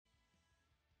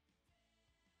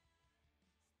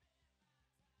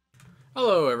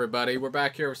Hello everybody, we're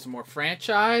back here with some more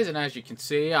franchise, and as you can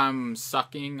see, I'm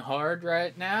sucking hard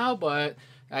right now, but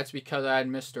that's because I had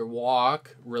Mr.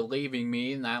 Walk relieving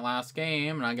me in that last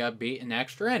game, and I got beat in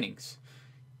extra innings.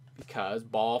 Because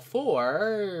Ball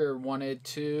 4 wanted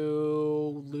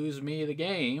to lose me the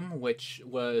game, which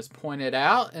was pointed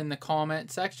out in the comment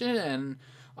section, and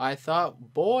I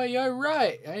thought, boy, you're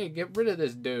right. Hey, get rid of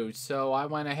this dude. So I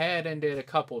went ahead and did a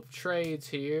couple of trades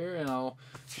here, and I'll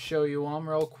show you them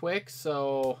real quick.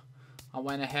 So I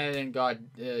went ahead and got,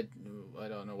 I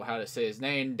don't know how to say his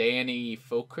name, Danny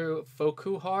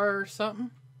Fokuhar or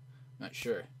something. Not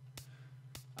sure.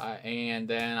 And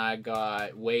then I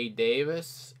got Wade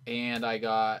Davis, and I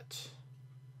got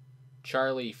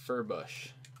Charlie Furbush.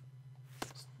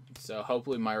 So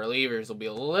hopefully my relievers will be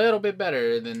a little bit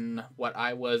better than what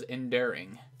I was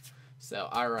enduring. So,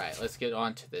 alright, let's get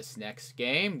on to this next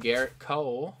game. Garrett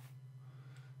Cole.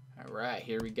 Alright,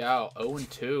 here we go.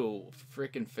 0-2.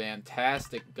 Freaking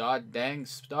fantastic god dang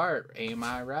start. Am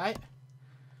I right?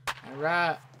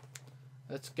 Alright.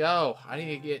 Let's go. I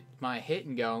need to get my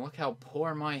hitting going. Look how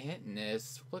poor my hitting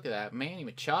is. Look at that. Manny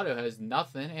Machado has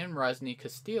nothing, and Rusney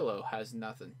Castillo has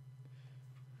nothing.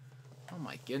 Oh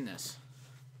my goodness.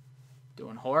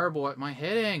 Doing horrible at my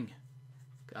hitting.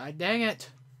 God dang it.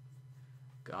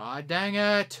 God dang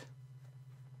it.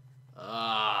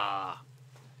 Ah.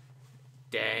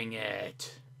 Dang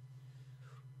it.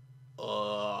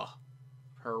 Ugh.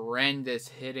 Horrendous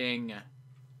hitting.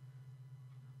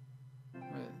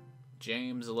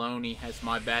 James Loney has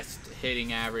my best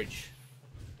hitting average.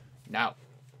 No.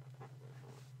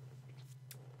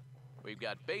 We've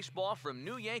got baseball from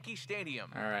New Yankee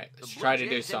Stadium. All right, let's try to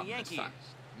do something this time.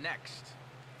 Next.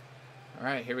 All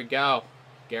right, here we go.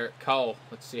 Garrett Cole.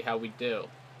 Let's see how we do.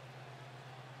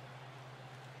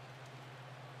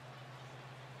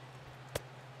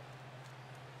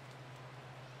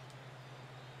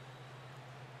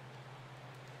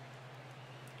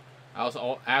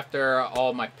 Also, after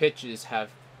all my pitchers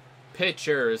have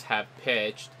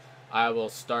pitched, I will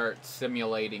start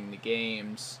simulating the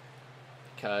games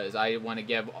because I want to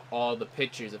give all the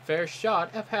pitchers a fair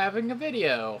shot of having a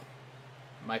video.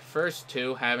 My first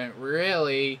two haven't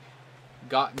really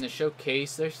gotten to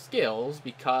showcase their skills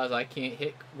because I can't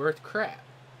hit worth crap.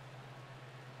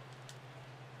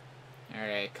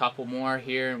 Alright, a couple more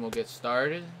here and we'll get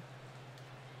started.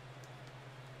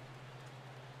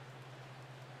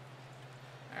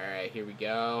 Alright, here we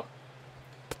go.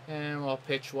 And we'll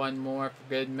pitch one more for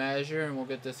good measure and we'll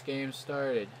get this game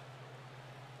started.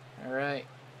 Alright.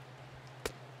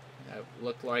 That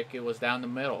looked like it was down the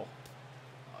middle.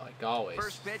 Like always.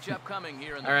 First pitch upcoming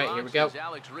here in the Alright, here we go. As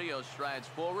Alex Rios strides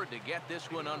forward to get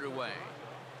this one underway.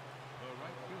 The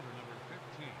right fielder, number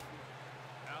 15,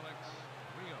 Alex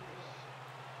Rios.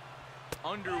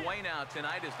 Underway now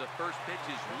tonight as the first pitch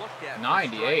is looked at.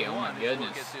 98, oh my goodness. We'll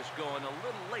get this going a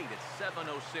little late at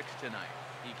 7:06 tonight.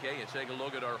 EK, you take a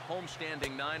look at our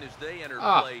homestanding nine as they enter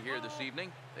play here this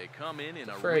evening. They come in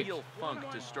a real funk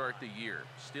to start the year.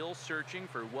 Still searching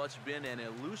for what's been an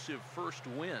elusive first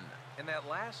win. And that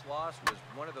last loss was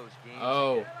one of those games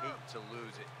you hate to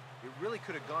lose it. It really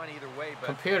could have gone either way. But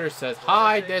computer says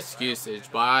hide disk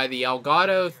usage by the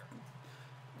Elgato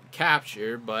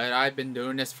capture, but I've been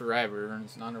doing this forever and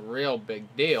it's not a real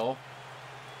big deal.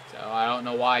 So I don't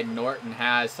know why Norton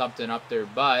has something up their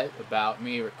butt about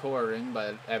me recording,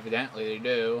 but evidently they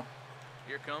do.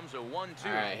 Here comes a 1-2.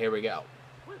 Alright, here we go.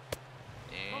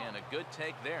 And a good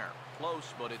take there.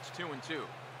 Close, but it's 2-2.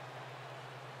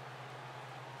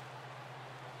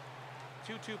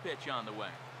 2-2 pitch on the way.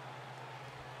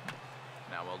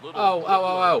 Now a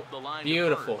little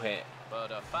beautiful hit.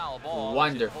 But a foul ball.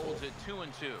 Wonderful. Holds it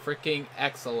 2-2. Freaking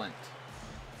excellent.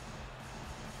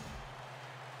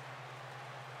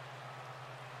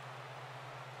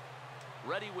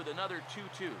 Ready with another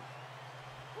 2-2.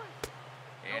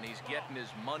 And he's getting his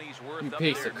money's worth. You up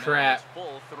piece there. of crap. Now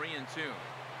it's full 3-2.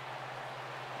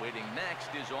 Waiting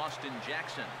next is Austin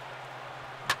Jackson.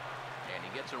 And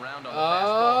he gets around on the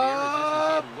fastball here as this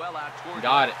is hit well out toward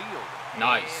the field.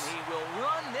 Nice. And he will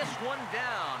run this one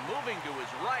down, moving to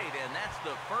his right, and that's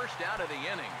the first out of the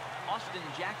inning. Austin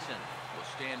Jackson will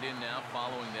stand in now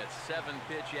following that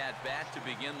 7-pitch at-bat to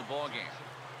begin the ballgame.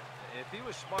 If he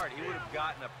was smart, he would have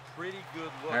gotten a pretty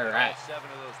good look at all 7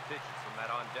 of those pitches from that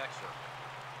on-deck circle.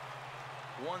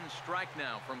 One strike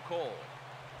now from Cole.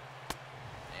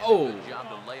 And a good job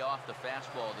to lay off the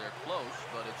fastball there close,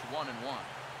 but it's 1-1.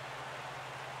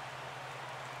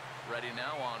 Ready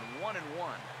now on 1-1.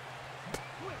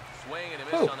 Swing and a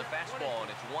miss on the fastball,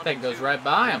 and it's 1-2. That goes right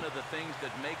by him. One of the things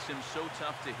that makes him so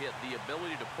tough to hit, the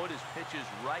ability to put his pitches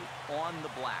right on the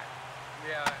black.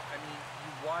 Yeah, I mean,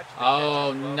 you watch the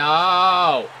Oh,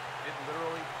 no. It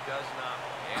literally does not.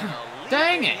 And a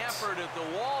Dang leaping it. effort at the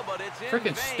wall, but it's in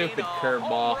Freaking vain. stupid A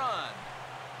curveball. home run.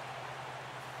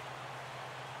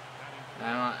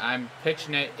 I'm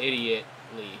pitching it idiotly.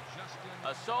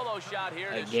 A solo shot here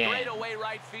to Again. straightaway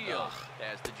right field. Ugh.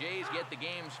 As the Jays get the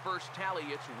game's first tally,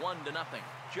 it's 1-0.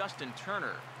 Justin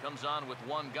Turner comes on with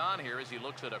one gone here as he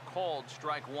looks at a called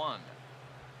strike one.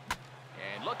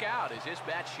 And look out as his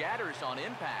bat shatters on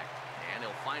impact. And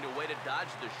he'll find a way to dodge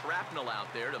the shrapnel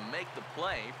out there to make the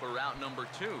play for out number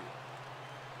 2.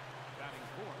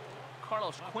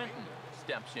 Carlos Quentin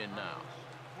steps in now.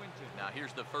 Now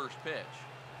here's the first pitch.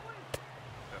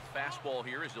 A fastball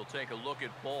here as he'll take a look at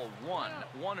ball 1,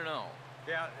 1-0.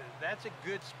 Yeah, that's a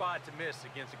good spot to miss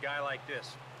against a guy like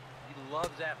this. He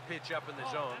loves that pitch up in the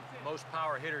zone. Most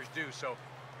power hitters do, so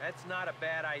that's not a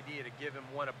bad idea to give him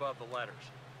one above the letters.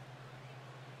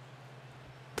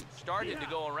 Started to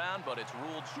go around, but it's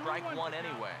ruled strike one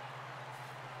anyway.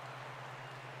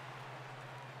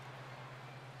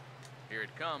 Here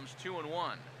it comes,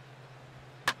 2-1.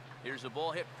 Here's the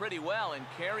ball hit pretty well and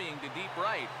carrying to deep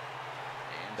right.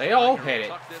 And They all Striker hit it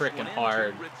will tuck this frickin' one in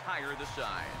hard. to retire the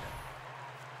side.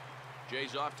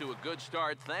 Jay's off to a good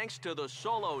start thanks to the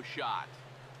solo shot.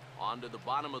 On to the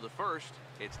bottom of the first.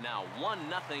 It's now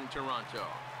 1-0 Toronto.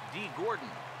 D. Gordon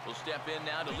will step in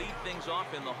now to lead things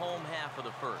off in the home half of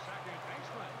the first.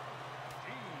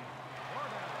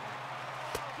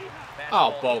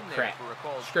 Oh, Fastball bull in there crap. for a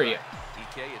called Screw you.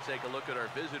 strike. EK, you take a look at our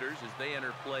visitors as they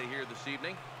enter play here this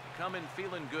evening. Come in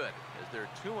feeling good as they're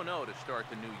 2-0 to start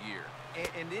the new year.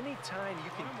 And any time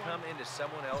you can come into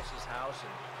someone else's house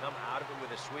and come out of it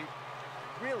with a sweep,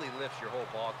 it really lifts your whole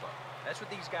ball club. That's what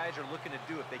these guys are looking to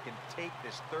do if they can take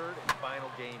this third and final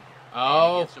game here.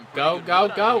 Oh, go, go,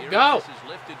 go, go. This is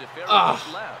lifted to Ugh.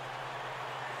 Ferrell's left.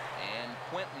 And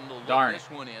Quentin will Darn look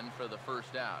this one in for the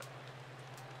first out.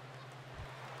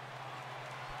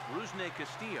 Rusney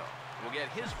Castillo will get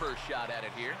his first shot at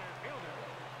it here.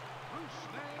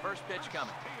 First pitch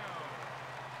coming.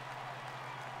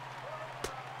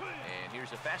 And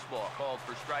here's a fastball called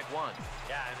for strike one.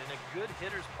 Yeah, and in a good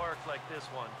hitter's park like this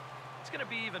one, it's going to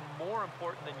be even more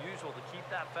important than usual to keep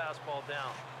that fastball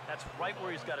down. That's right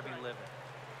where he's got to be living.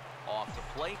 Off the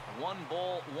plate, 1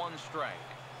 ball, 1 strike.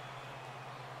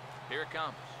 Here it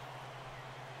comes.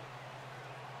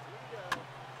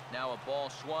 Now a ball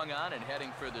swung on and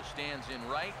heading for the stands in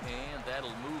right, and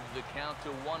that'll move the count to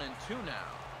 1-2 now.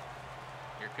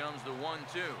 Here comes the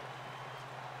 1-2.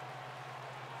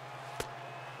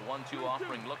 The 1-2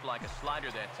 offering looked like a slider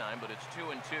that time, but it's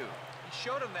 2-2. He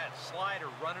showed him that slider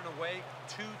running away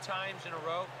 2 times in a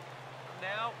row.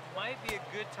 Now might be a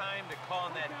good time to call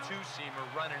on that 2-seamer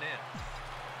running in.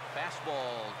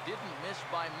 Fastball didn't miss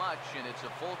by much, and it's a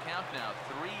full count now,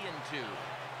 3-2.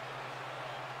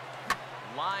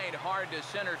 Lined hard to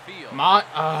center field.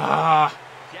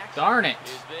 Darn it.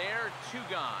 Is there, 2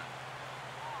 gone.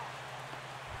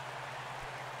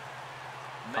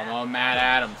 Come on, Matt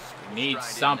Adams. Need Stride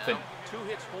in something. now. 2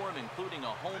 hits for him, including a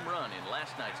home run in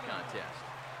last night's contest.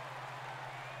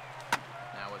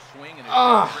 Now a swing and a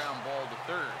ground ball to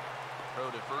third. Throw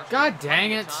to first. God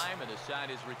dang it. Time and the side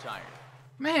is retired.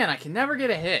 Man, I can never get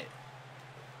a hit.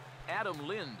 Adam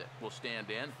Lind will stand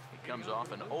in. He comes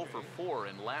off an 0 for 4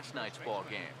 in last night's ball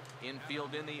game.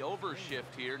 Infield in the over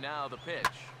shift here. Now the pitch.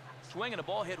 Swing and a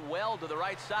ball hit well to the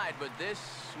right side, but this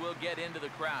will get into the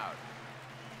crowd.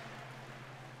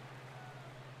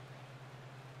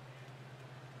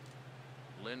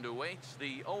 Lind awaits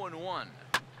the 0-1.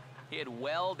 Hit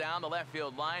well down the left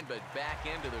field line, but back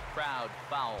into the crowd,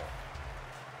 foul.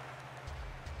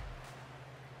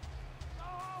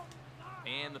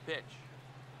 And the pitch.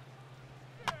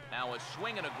 Now a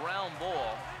swing and a ground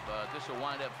ball, but this will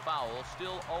wind up foul.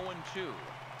 Still 0-2.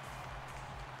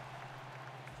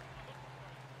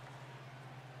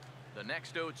 The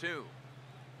next 0-2.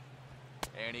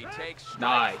 And he takes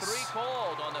strike 3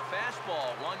 called on the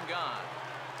fastball. 1 gone.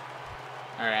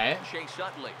 All right. Chase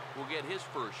Utley will get his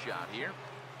first shot here.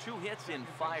 2 hits in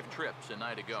 5 trips a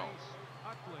night ago.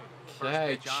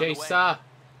 Okay, Chase.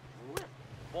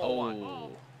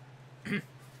 Oh.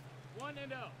 1-0.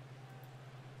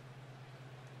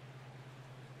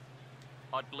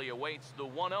 Utley awaits the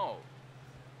 1-0.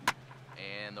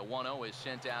 And the 1-0 is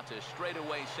sent out to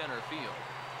straightaway center field.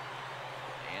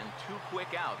 And 2 quick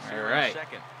outs here in the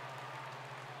second.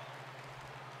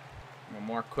 One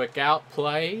more quick out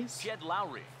plays. Jed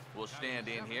Lowry will stand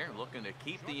in here looking to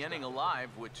keep the inning alive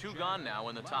with 2 gone now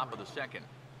in the top of the second.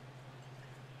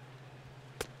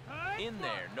 In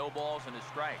there, no balls and a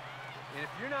strike. And if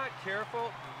you're not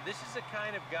careful, this is the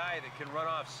kind of guy that can run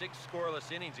off 6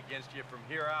 scoreless innings against you from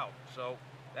here out. So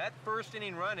that first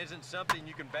inning run isn't something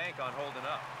you can bank on holding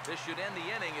up. This should end the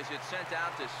inning as it's sent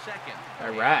out to second.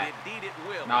 All right. Indeed it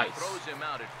will. Nice. He throws him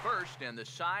out at first, and the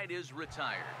side is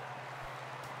retired.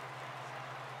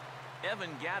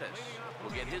 Evan Gaddis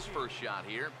will get his first shot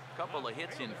here. Couple of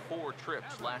hits in 4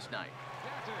 trips last night.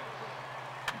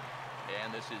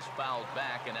 And this is fouled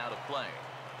back and out of play.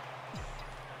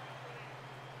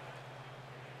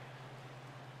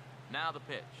 Now the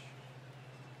pitch.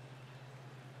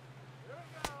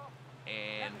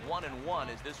 And 1-1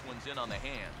 as this one's in on the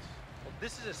hands. Well,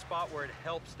 this is a spot where it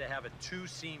helps to have a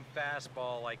 2-seam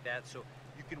fastball like that so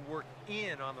you can work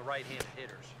in on the right-handed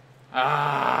hitters.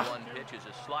 One pitch is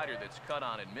a slider that's cut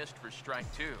on and missed for strike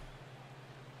 2.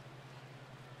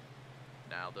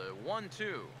 Now the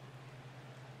 1-2.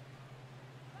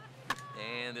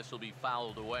 And this will be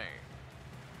fouled away.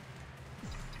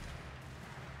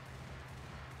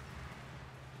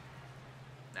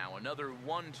 Now another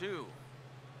 1-2.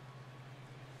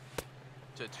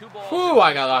 To 2 balls. Ooh,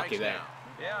 I got lucky there. Now.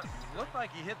 Yeah, it looked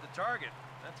like he hit the target.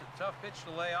 That's a tough pitch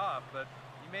to lay off, but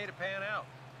he made it pan out.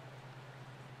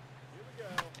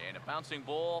 And a bouncing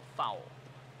ball, foul.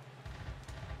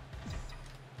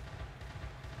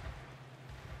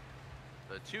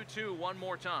 The 2-2 one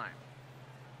more time.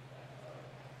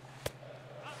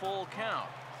 Full count,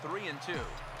 3-2.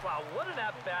 Wow, what an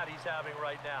at-bat he's having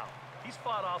right now. He's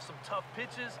fought off some tough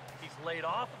pitches. He's laid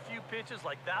off a few pitches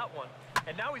like that one.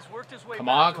 And now he's worked his way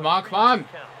back. Come on.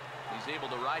 He's able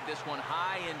to ride this one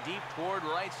high and deep toward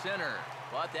right center.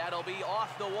 But that'll be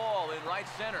off the wall in right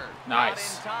center.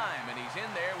 Nice. Not in time, and he's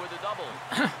in there with a double.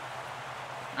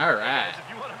 All right. Guys, if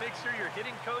you want to make sure your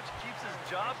hitting coach keeps his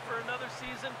job for another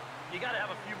season, you got to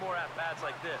have a few more at-bats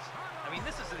like this. I mean,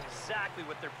 this is exactly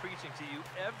what they're preaching to you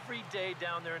every day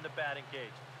down there in the batting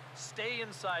cage. Stay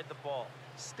inside the ball.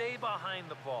 Stay behind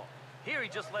the ball. Here he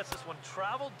just lets this one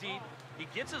travel deep. He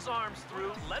gets his arms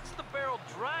through, lets the barrel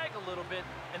drag a little bit,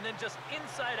 and then just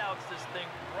inside outs this thing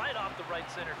right off the right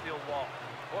center field wall.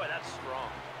 Boy, that's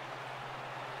strong.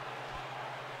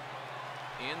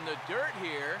 In the dirt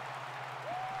here.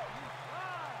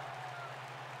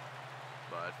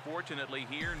 But fortunately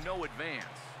here, no advance.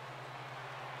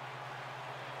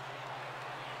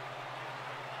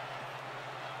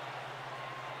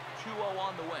 (2-0)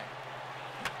 on the way.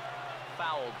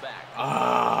 Fouled back.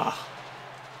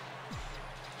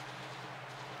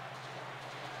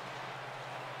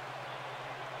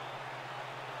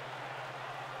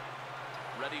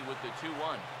 Ready with the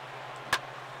 2-1.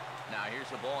 Now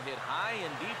here's a ball hit high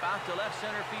and deep out to left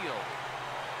center field.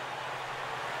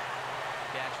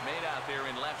 Catch made out there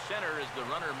in left center as the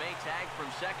runner may tag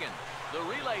from second. The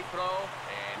relay throw,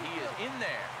 and he is in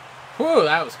there. Whew,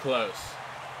 that was close.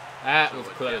 That was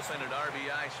close. A definite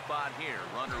RBI spot here.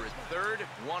 Runner at third,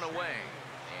 1 away.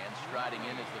 And striding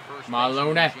in is the first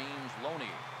baseman, James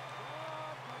Loney.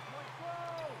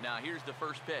 Now here's the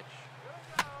first pitch.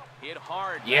 Hit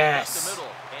hard. Yes. Up the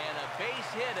middle. And a base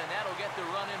hit, and that'll get the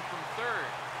run in from third.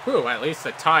 Whew, at least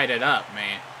they tied it up,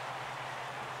 man.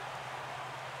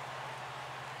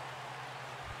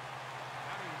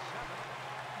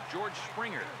 George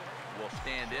Springer will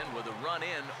stand in with a run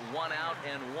in, 1 out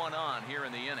and 1 on here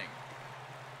in the inning.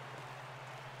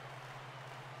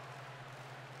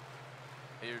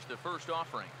 Here's the first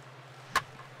offering.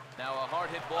 Now a hard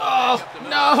hit ball. Oh,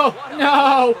 no.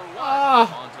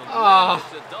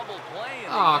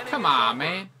 Oh, come on,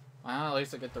 man. Well, at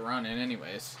least I get the run in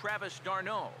anyways. Travis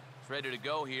d'Arnaud is ready to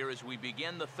go here as we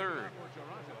begin the third.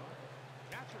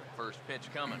 First pitch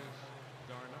coming.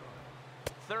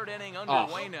 Third inning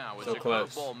underway now as so the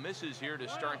curveball misses here to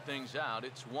start things out.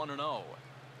 It's 1-0.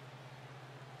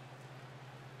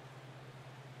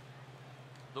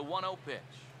 The 1-0 pitch.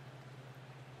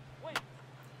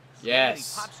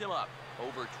 Yes. He pops him up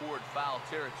over toward foul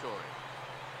territory.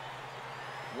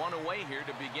 1 away here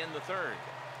to begin the third.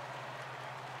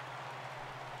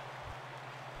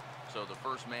 So the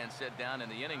first man set down in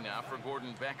the inning now for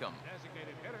Gordon Beckham.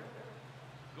 Designated hitter,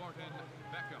 Gordon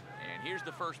Beckham. And here's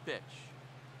the first pitch.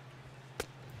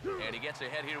 And he gets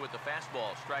ahead here with the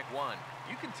fastball, strike 1.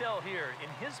 You can tell here,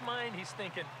 in his mind, he's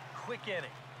thinking quick inning.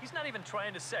 He's not even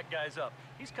trying to set guys up.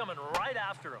 He's coming right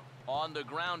after him. On the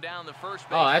ground down the first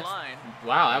base line.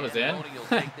 Wow, that was in. Will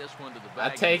take this one to the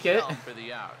bag I'd take it. For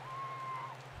the out.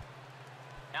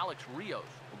 Alex Rios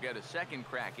will get a second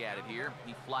crack at it here.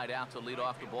 He flied out to lead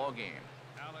off the ball game.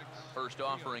 First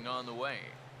offering on the way.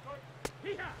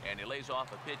 And he lays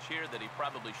off a pitch here that he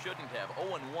probably shouldn't have.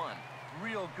 0-1.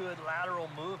 Real good lateral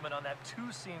movement on that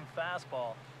 2-seam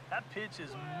fastball. That pitch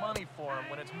is money for him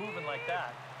when it's moving like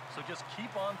that. so just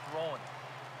keep on throwing.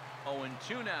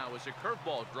 0-2 now as a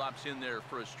curveball drops in there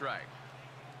for a strike.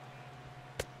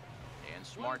 And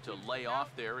smart to lay off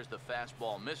there as the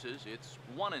fastball misses. It's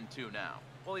 1-2 now.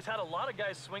 Well, he's had a lot of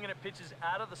guys swinging at pitches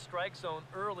out of the strike zone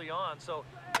early on, so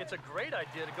it's a great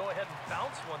idea to go ahead and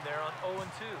bounce one there on 0-2.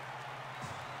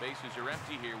 Bases are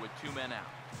empty here with 2 men out.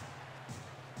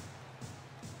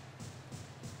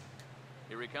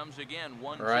 Here he comes again,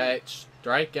 1-2. Right,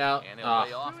 strikeout. And he'll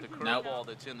lay off the curveball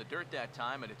that's in the dirt that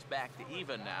time, and it's back to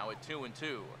even now at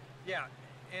 2-2. Yeah,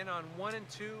 and on 1-2,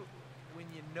 when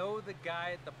you know the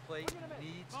guy at the plate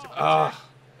needs to protect,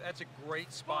 that's a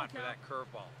great spot for that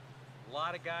curveball. A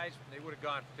lot of guys, they would have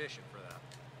gone fishing for that.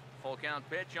 Full count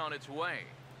pitch on its way.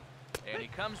 And he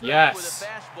comes back with a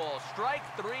fastball. Strike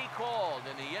 3 called,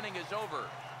 and the inning is over.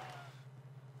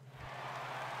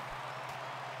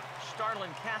 Starlin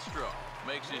Castro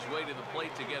makes his way to the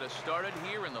plate to get us started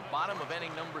here in the bottom of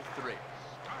inning number 3.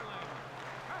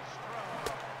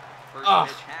 First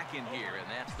pitch hack in here, and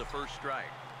that's the first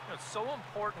strike. You know, it's so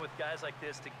important with guys like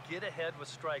this to get ahead with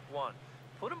strike 1.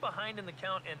 Put them behind in the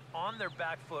count and on their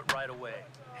back foot right away.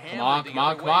 Come on.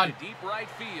 Deep right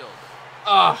field.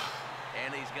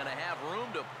 And he's going to have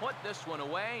room to put this one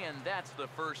away, and that's the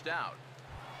first out.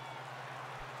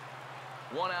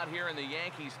 1 out here in the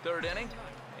Yankees' 3rd inning,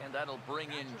 and that'll bring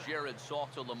in Jared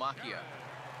Saltalamacchia.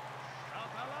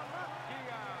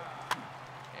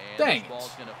 And Dang, this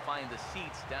ball's going to find the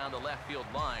seats down the left field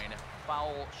line.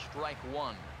 Foul, strike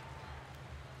 1.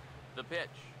 The pitch.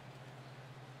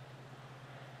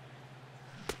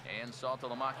 And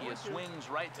Saltalamacchia swings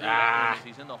right through that one as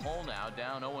he's in the hole now,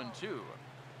 down 0-2.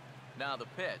 Now the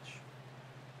pitch.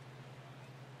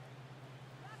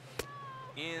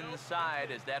 Inside,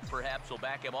 as that perhaps will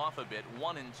back him off a bit,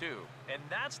 1-2. And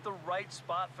that's the right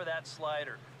spot for that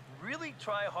slider. Really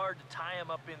try hard to tie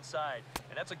him up inside.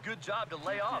 And that's a good job to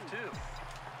lay off, too.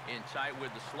 In tight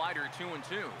with the slider,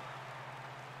 2-2.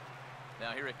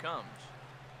 Now here it comes.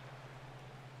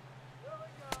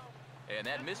 And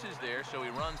that misses there, so he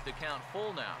runs the count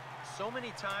full now. So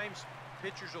many times,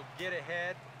 pitchers will get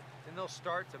ahead, and they'll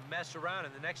start to mess around,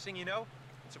 and the next thing you know,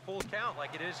 it's a full count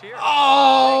like it is here.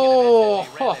 Oh,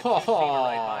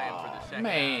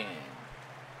 man.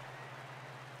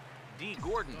 D.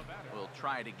 Gordon will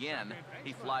try it again.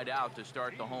 He flied out to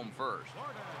start the home first.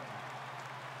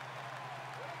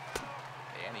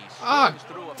 And he swings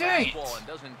through a fastball and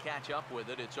doesn't catch up with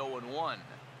it. It's 0-1.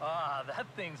 That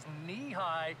thing's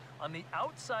knee-high on the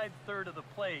outside third of the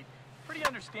plate. Pretty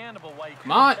understandable why he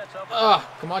couldn't catch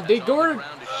up. Come on, D. Gordon.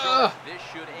 This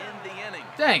should end the inning.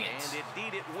 Dang it. And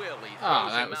indeed it will. He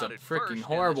that was a freaking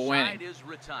horrible inning. Is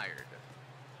retired.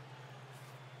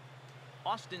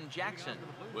 Austin Jackson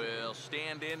will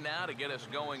stand in now to get us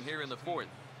going here in the 4th.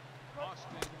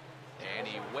 And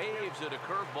he waves at a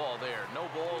curveball there. No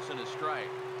balls and a strike.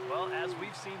 Well, as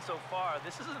we've seen so far,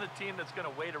 this isn't a team that's going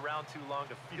to wait around too long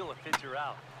to feel a pitcher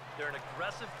out. They're an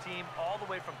aggressive team all the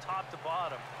way from top to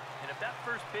bottom. And if that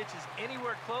first pitch is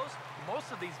anywhere close,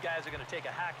 most of these guys are going to take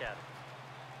a hack at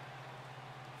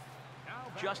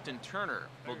it. Justin Turner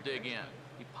will dig in.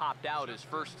 He popped out his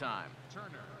first time.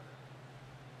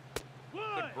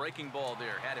 Good breaking ball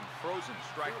there. Had him frozen.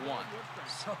 Strike 1.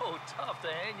 So tough to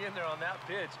hang in there on that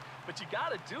pitch. But you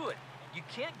got to do it. You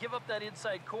can't give up that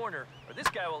inside corner, or this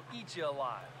guy will eat you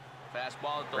alive.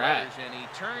 Fastball at the letters, and he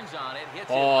turns on it, hits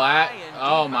it high and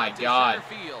oh my God.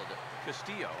 Field.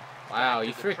 Castillo. Wow,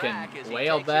 you freaking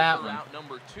wailed that one. Out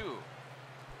number 2.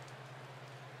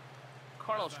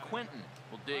 Carlos Quentin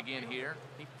will dig in here.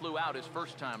 He flew out his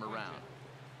first time around.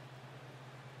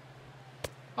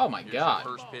 Oh my God.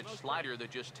 First pitch slider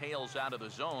that just tails out of the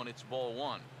zone. It's ball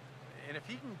 1. And if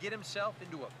he can get himself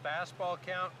into a fastball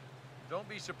count, don't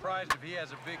be surprised if he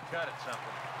has a big cut at something.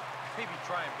 Maybe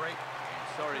try and break it.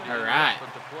 Sorry to all right.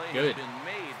 But the play Good. has been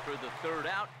made for the 3rd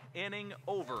out. Inning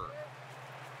over.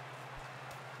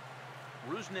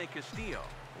 Rusney Castillo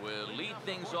will lead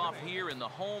things off here in the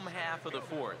home half of the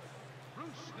 4th.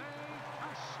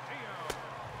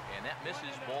 And that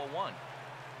misses, ball 1.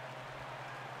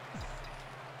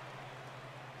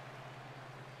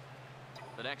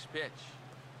 The next pitch.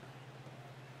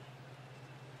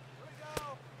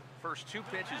 First 2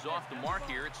 pitches off the mark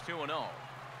here. It's 2-0.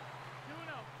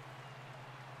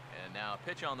 And now a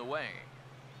pitch on the way.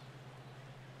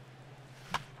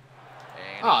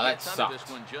 And that gets under sucked. this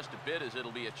one just a bit, as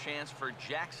it'll be a chance for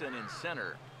Jackson in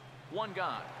center. 1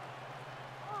 gone.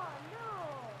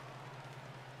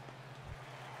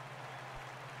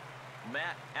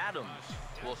 Matt Adams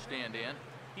will stand in.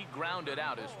 He grounded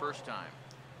out his first time.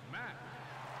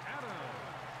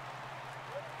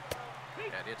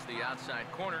 That hits the outside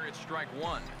corner. It's strike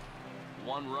 1.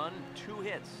 1 run, 2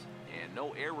 hits, and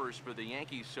no errors for the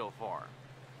Yankees so far.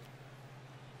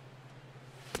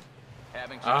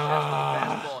 Having success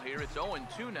with the fastball here, it's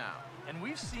 0-2 now. And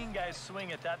we've seen guys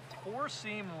swing at that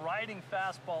four-seam riding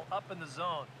fastball up in the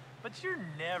zone. But you're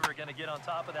never going to get on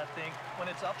top of that thing when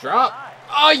it's up Drop. high.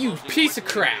 Oh, you piece of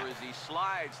crap. As he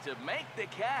slides to make the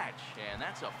catch, and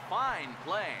that's a fine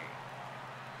play.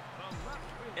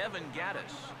 Evan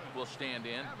Gaddis will stand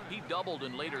in. He doubled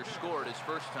and later scored his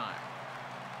first time.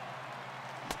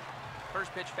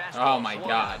 First pitch fastball. Oh, my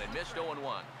God. And missed 0-1.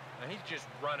 And he's just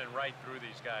running right through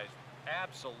these guys.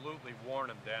 Absolutely worn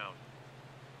them down.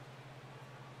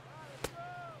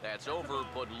 That's over,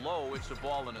 but low. It's a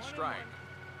ball and a strike.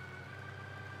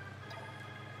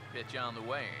 Pitch on the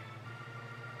way.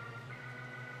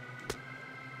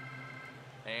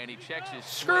 And he checks his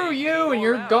Screw swing. you and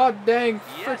your goddamn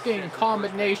Yes, freaking it's a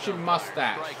combination first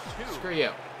mustache. strike 2. Screw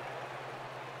you.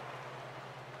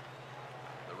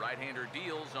 The right-hander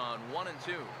deals on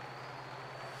 1-2.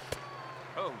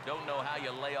 Oh, don't know how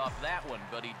you lay off that one,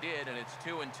 but he did, and it's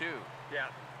 2-2. Yeah,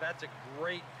 that's a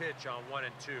great pitch on 1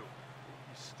 and 2. You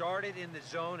start it in the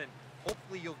zone, and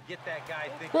hopefully you'll get that guy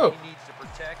thinking he needs to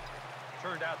protect.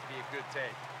 Turned out to be a good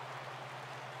take.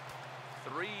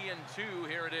 3-2,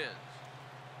 here it is.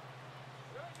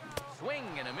 Swing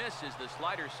and a miss as the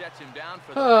slider sets him down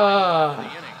for the final of the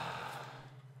inning.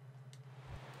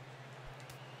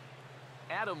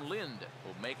 Adam Lind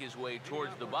will make his way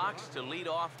towards the box to lead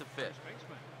off the fifth.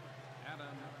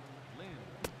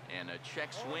 And a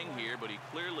check swing here, but he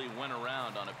clearly went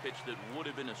around on a pitch that would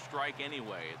have been a strike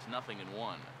anyway. It's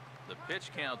 0-1. The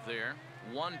pitch count there,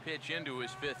 1 pitch into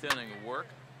his 5th inning of work.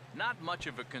 Not much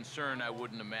of a concern, I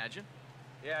wouldn't imagine.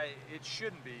 Yeah, it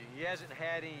shouldn't be. He hasn't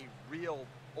had any real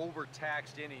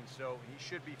overtaxed innings, so he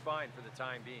should be fine for the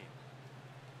time being.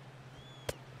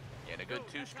 And a good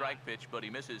 2-strike pitch, but he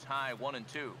misses high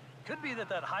 1-2. Could be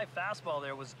that high fastball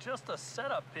there was just a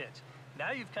setup pitch.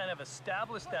 Now you've kind of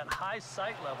established that high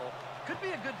sight level. Could be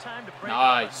a good time to break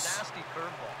out a nasty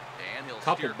curveball. And he'll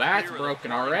Couple bats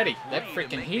broken already. That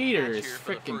freaking heater is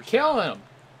freaking killing him.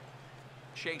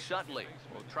 Chase Utley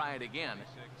will try it again.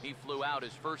 He flew out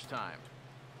his first time.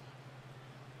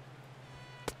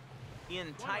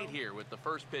 In tight here with the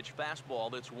first pitch fastball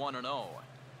that's 1-0.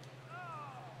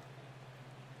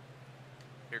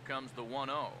 Here comes the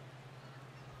 1-0.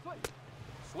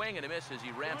 Swing and a miss as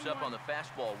he ramps up on the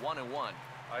fastball. 1-1.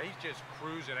 He's just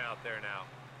cruising out there now.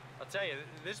 I'll tell you,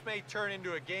 this may turn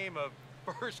into a game of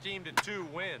first team to 2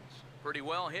 wins. Pretty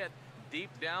well hit deep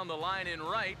down the line in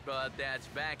right, but that's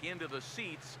back into the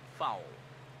seats. Foul.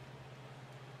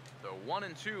 The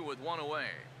 1-2 with 1 away.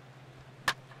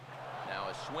 Now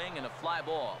a swing and a fly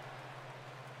ball.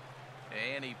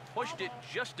 And he pushed it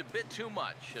just a bit too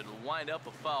much. It'll wind up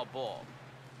a foul ball.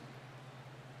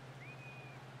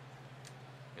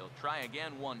 He'll try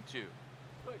again. 1-2.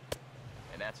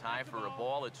 And that's high for a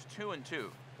ball. It's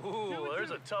 2-2. Ooh,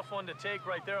 there's a tough one to take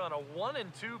right there on a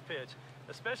 1-2 pitch,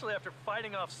 especially after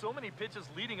fighting off so many pitches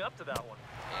leading up to that one.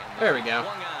 And there we go. Swung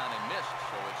on and missed,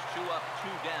 so it's 2 up, 2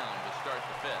 down to start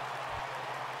the 5th.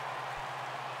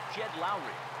 Jed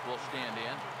Lowry will stand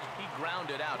in. He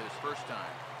grounded out his first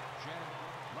time.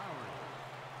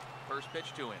 First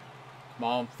pitch to him. Come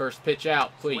on, first pitch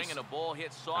out, please. Swing and a ball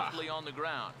hit softly on the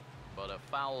ground, but a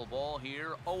foul ball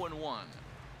here. 0-1.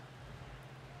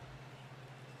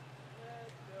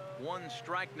 1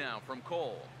 strike now from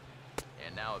Cole.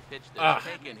 And now a pitch that's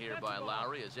taken here by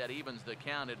Lowry as that evens the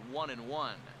count at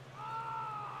 1-1.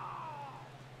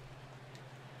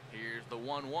 Here's the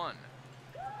 1-1.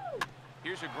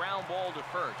 Here's a ground ball to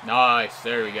first. Nice,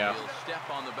 there we go. He'll step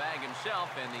on the bag himself,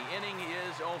 and the inning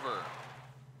is over.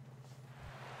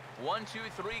 1, 2,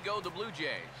 3 go the Blue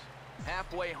Jays.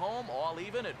 Halfway home, all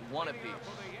even at 1 apiece.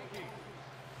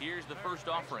 Here's the first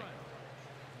offering.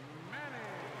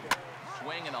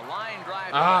 Swing and a line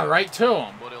drive. Right to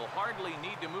him. But he'll hardly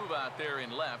need to move out there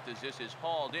in left as this is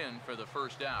hauled in for the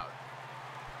first out.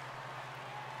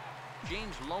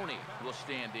 James Loney will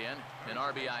stand in, an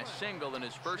RBI single in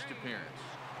his first appearance.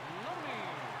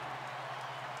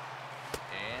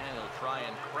 And he'll try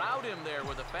and crowd him there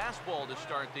with a fastball to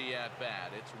start the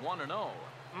at-bat. It's 1-0.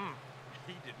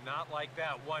 He did not like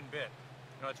that one bit.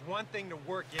 You know, it's one thing to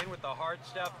work in with the hard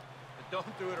stuff, but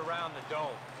don't do it around the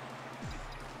dome.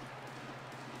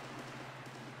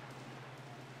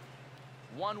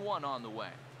 1-1 on the way.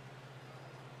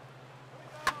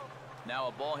 Now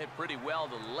a ball hit pretty well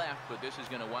to the left, but this is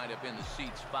going to wind up in the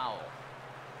seats. Foul.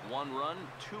 1 run,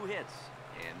 2 hits,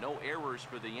 and no errors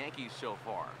for the Yankees so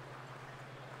far.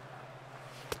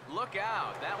 Look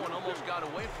out. That one almost got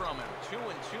away from him. 2-2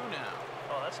 now.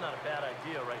 Oh, that's not a bad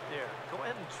idea right there. Go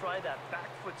ahead and try that back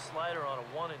foot slider on a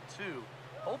 1 and 2.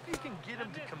 Hope you can get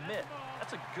him to commit.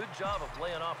 That's a good job of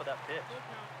laying off of that pitch.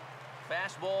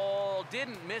 Fastball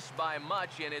didn't miss by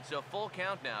much, and it's a full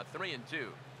count now, 3-2.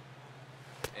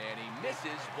 And he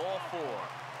misses, ball 4.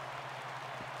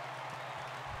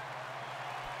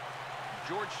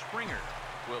 George Springer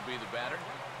will be the batter.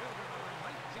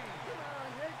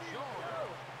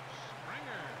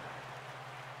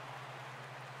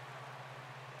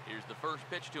 Here's the first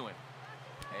pitch to him.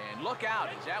 And look out,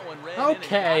 is that one red?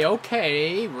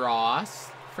 Okay, Ross.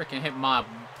 Freaking hit my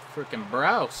freaking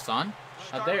brow, son.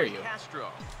 How dare you?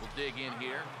 Castro will dig in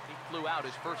here. He flew out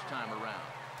his first time around.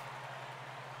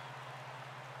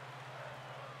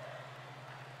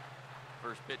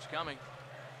 First pitch coming.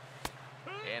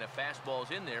 And a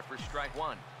fastball's in there for strike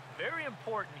 1. Very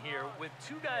important here, with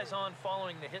 2 guys on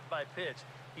following the hit by pitch.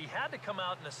 He had to come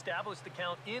out and establish the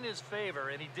count in his favor,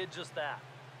 and he did just that.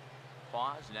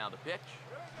 Pause, now the pitch.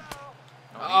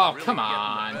 Oh, really come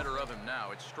on. Better of him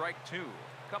now. It's strike 2.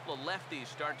 A couple of lefties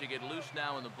start to get loose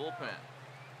now in the bullpen.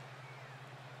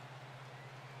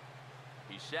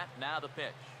 He's set, now the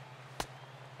pitch.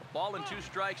 A ball and 2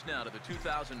 strikes now to the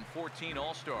 2014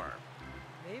 All-Star.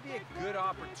 Maybe a good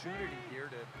opportunity here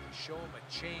to show him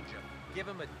a changeup, give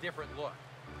him a different look.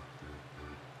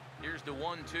 Here's the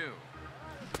 1-2.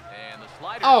 And the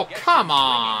slider. Oh, gets come him swinging,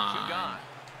 on. 2 gone.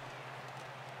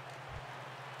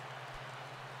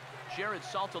 Jared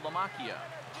Saltalamacchia.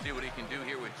 See what he can do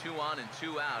here with 2 on and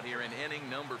 2 out here in inning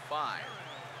number 5.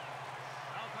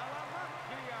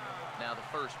 Now the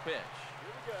first pitch.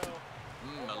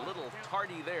 A little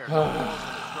tardy there. No balls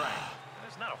and a strike.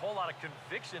 There's not a whole lot of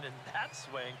conviction in that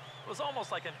swing. It was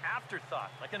almost like an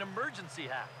afterthought, like an emergency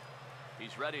hack.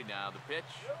 He's ready now. The pitch.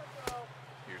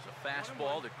 Here's a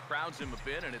fastball that crowds him a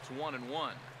bit, and it's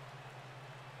 1-1.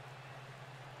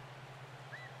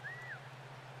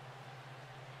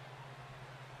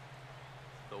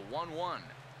 The 1-1.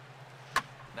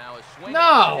 Now a swing.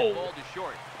 No! Ball to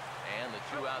short. And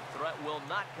the 2-out threat will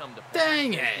not come to pass.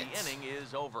 Dang it. The inning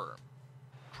is over.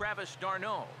 Travis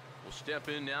d'Arnaud will step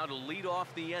in now to lead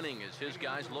off the inning as his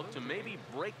guys look to maybe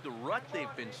break the rut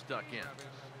they've been stuck in.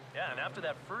 Yeah, and after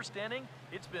that first inning,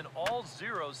 it's been all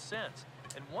zeros since.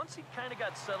 And once he kind of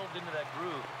got settled into that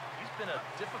groove, he's been a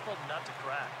difficult nut to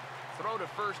crack. Throw to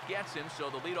first gets him, so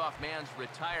the leadoff man's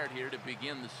retired here to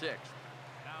begin the 6th.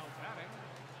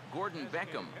 Gordon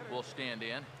Beckham will stand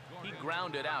in. He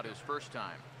grounded out his first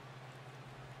time.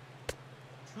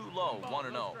 Too low,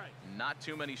 1-0. Not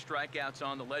too many strikeouts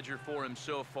on the ledger for him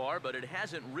so far, but it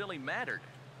hasn't really mattered.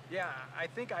 Yeah, I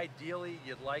think ideally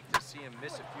you'd like to see him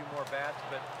miss a few more bats,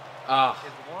 but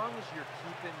as long as you're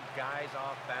keeping guys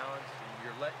off balance and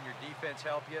you're letting your defense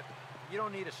help you, you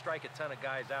don't need to strike a ton of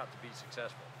guys out to be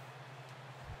successful.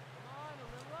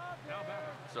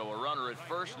 So a runner at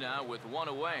first now with 1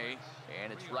 away,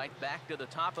 and it's right back to the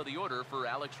top of the order for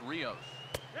Alex Rios.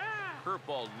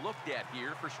 Curveball looked at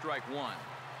here for strike 1.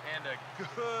 And a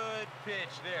good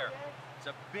pitch there. It's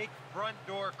a big front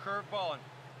door curveball, and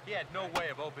he had no way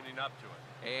of opening up to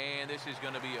it. And this is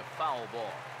going to be a foul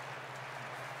ball.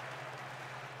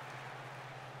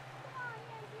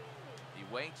 He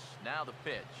waits, now the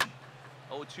pitch.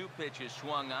 0-2 pitch is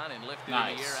swung on and lifted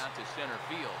in the air out to center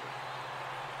field.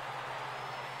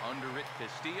 Under it,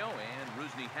 Castillo, and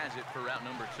Rusney has it for out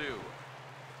number 2.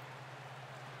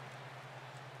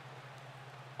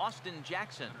 Austin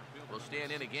Jackson will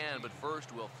stand in again, but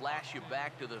first we'll flash you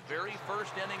back to the very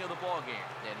first inning of the ballgame.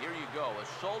 And here you go, a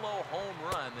solo home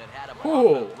run that had him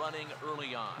off and running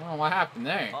early on. Oh, what happened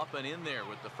there? Up and in there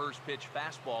with the first pitch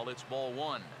fastball. It's ball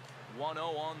 1.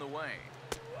 1-0 on the way.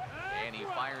 And he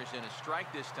fires in a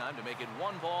strike this time to make it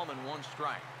 1 ball and 1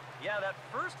 strike. Yeah, that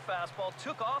first fastball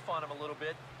took off on him a little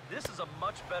bit. This is a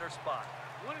much better spot.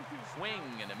 Swing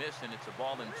and a miss, and it's a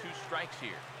ball and 2 strikes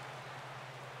here.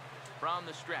 From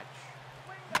the stretch.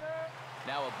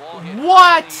 Now a ball hit in the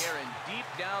air and deep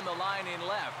down the line in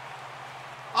left.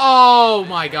 Oh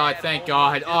my God! Thank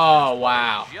God! Oh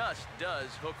wow! Just does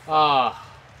hook. Oh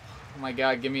my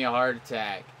God! Give me a heart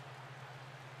attack.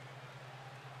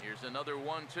 Here's another 1-2,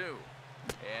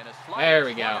 and a slider. There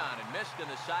we go. On and missed, and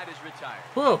the side is retired.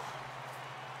 Whew.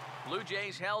 Blue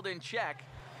Jays held in check.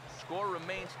 Score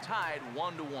remains tied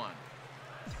 1-1.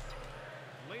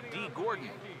 D. Gordon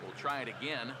will try it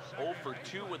again. 0 for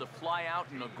 2 with a fly out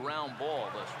and a ground ball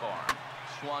thus far.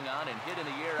 Swung on and hit in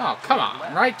the air. Oh, come on.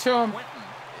 Left. Right to him. Quentin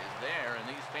is there, and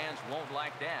these fans won't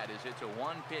like that as it's a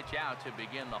 1 pitch out to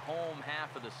begin the home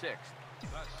half of the 6th.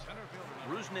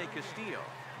 Rusney Castillo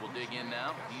will dig in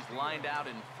now. He's lined out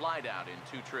and flied out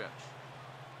in 2 trips.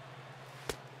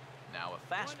 Now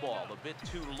a fastball a bit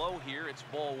too low here. It's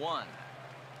ball one.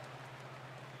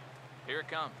 Here it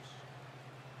comes.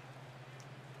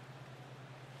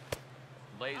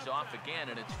 Lays off again,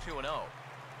 and it's 2-0.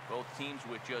 Both teams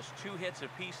with just 2 hits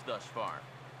apiece thus far.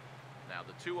 Now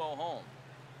the 2-0 home.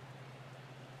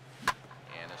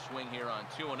 And a swing here on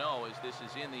 2-0 as this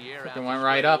is in the air. It went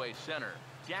right up. Center.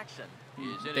 Jackson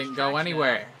is in. Didn't go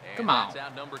anywhere. Come on. That's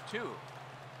out number 2.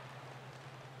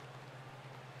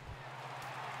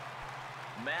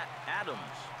 Matt Adams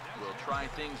will try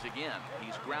things again.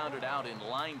 He's grounded out and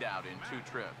lined out in 2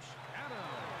 trips.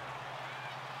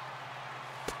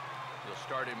 He'll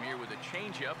start him here with a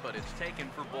changeup, but it's taken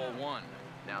for ball 1.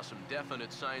 Now some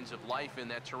definite signs of life in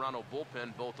that Toronto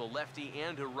bullpen. Both a lefty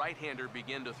and a right-hander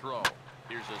begin to throw.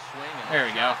 Here's a swing and there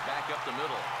we go. Back up the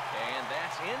middle. And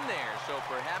that's in there. So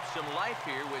perhaps some life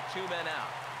here with 2 men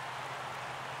out.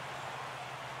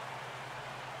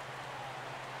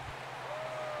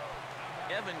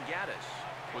 Evan Gattis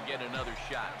will get another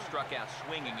shot. Struck out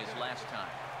swinging his last time.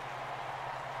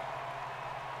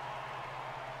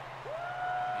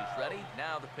 He's ready.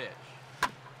 Now the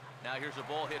pitch. Now here's a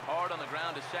ball hit hard on the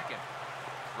ground to second.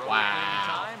 Throw in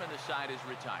time, and the side is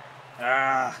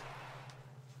retired.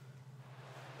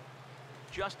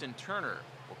 Justin Turner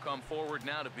will come forward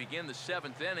now to begin the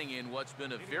 7th inning in what's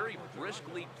been a very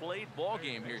briskly played ball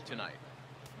game here tonight.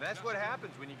 That's what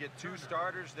happens when you get 2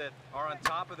 starters that are on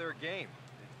top of their game.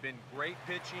 It's been great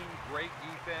pitching, great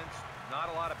defense, not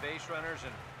a lot of base runners,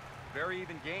 and very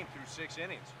even game through 6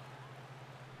 innings.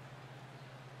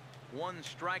 1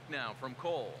 strike now from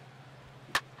Cole.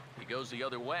 He goes the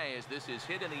other way as this is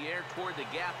hit in the air toward the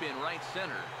gap in right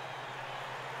center.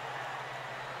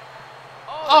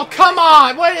 Oh, come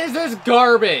on! What is this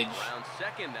garbage? Around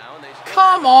second now, and they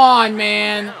come on,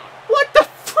 man! What the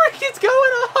frick is going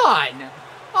on?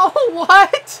 Oh,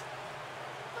 what?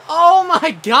 Oh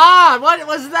my God! What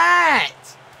was that?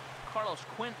 Carlos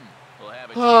Quentin will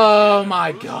have a oh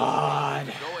my God!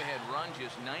 Go-ahead run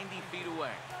just 90 feet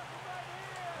away.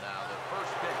 Now the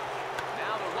first pitch.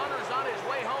 Now the runner's on his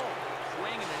way home.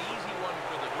 Swing and an easy one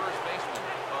for the first baseman,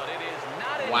 but it is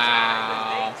not in time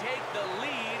as they take the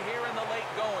lead here in the late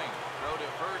going. Throw to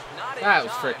first, not in time. That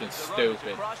was freaking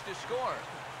stupid. Across to score.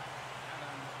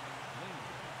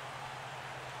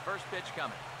 First pitch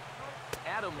coming.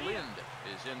 Adam Lind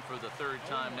is in for the 3rd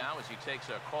time now as he takes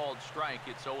a called strike.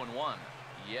 It's 0-1.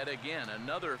 Yet again,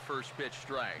 another first pitch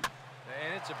strike.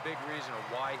 And it's a big reason of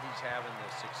why he's having the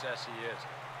success he is.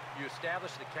 You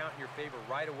establish the count in your favor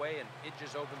right away, and it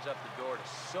just opens up the door to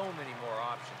so many more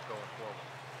options going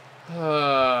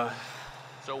forward.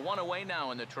 So 1 away now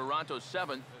in the Toronto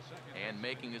 7th, and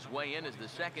making his way in is the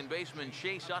second baseman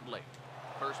Chase Utley.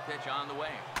 First pitch on the way.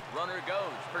 Runner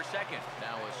goes for second.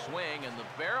 Now a swing, and the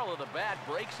barrel of the bat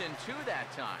breaks in 2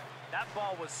 that time. That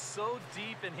ball was so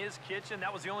deep in his kitchen,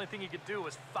 that was the only thing he could do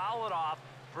was foul it off,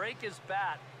 break his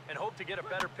bat, and hope to get a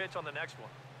better pitch on the next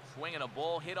one. Swinging a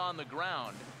ball hit on the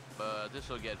ground, but this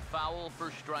will get foul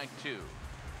for strike 2.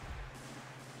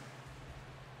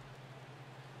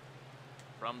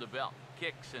 From the belt,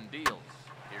 kicks and deals.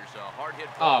 Here's a hard hit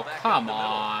ball back up the middle.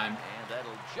 And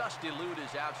that'll just elude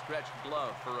his outstretched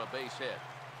glove for a base hit.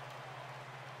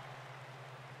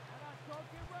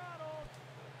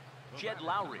 Jed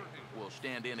Lowry will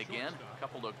stand in again. A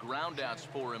couple of groundouts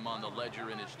for him on the ledger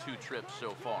in his 2 trips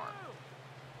so far.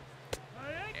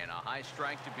 And a high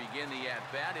strike to begin the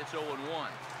at-bat. It's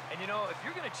 0-1. And you know, if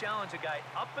you're going to challenge a guy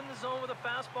up in the zone with a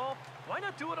fastball, why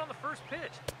not do it on the first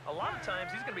pitch? A lot of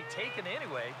times he's going to be taken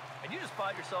anyway, and you just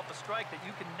bought yourself a strike that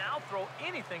you can now throw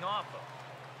anything off of.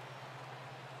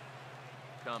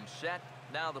 Comes set.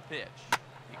 Now the pitch.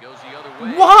 He goes the other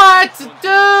way. What,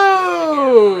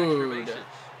 dude?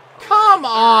 Come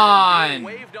on!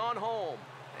 Waved on home,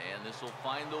 and this will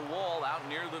find the wall out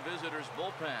near the visitors'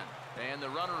 bullpen. And the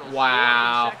runner will score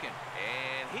in second,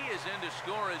 and he is in to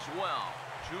score as well.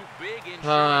 2 big insurance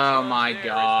oh my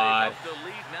God! The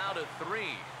lead now to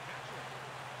 3.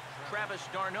 Travis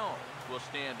d'Arnaud will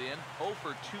stand in. 0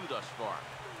 for 2 thus far.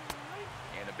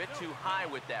 And a bit too high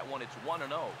with that one. It's 1-0.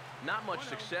 Not much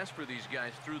success for these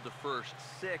guys through the first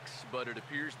 6, but it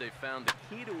appears they found the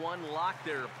key to unlock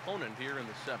their opponent here in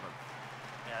the 7th.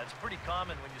 Yeah, it's pretty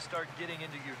common when you start getting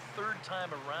into your 3rd time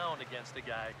around against a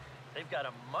guy. They've got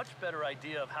a much better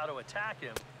idea of how to attack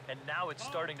him, and now it's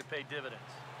starting to pay dividends.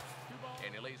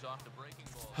 And he lays off the breaking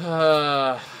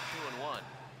ball. 2-1.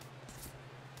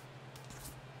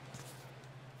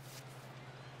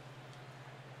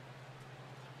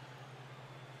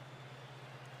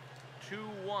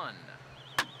 2-1.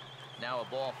 Now a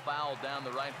ball fouled down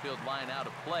the right field line out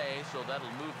of play, so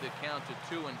that'll move the count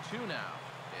to 2-2 now.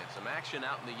 And some action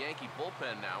out in the Yankee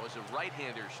bullpen now as a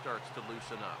right-hander starts to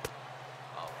loosen up.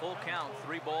 A full count,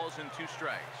 3 balls and 2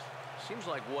 strikes. Seems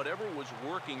like whatever was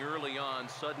working early on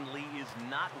suddenly is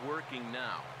not working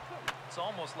now. It's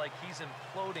almost like he's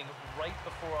imploding right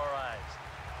before our eyes.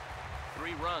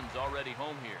 3 runs already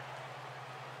home here.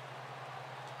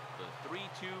 The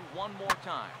 3-2 one more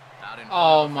time. Out in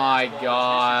Oh my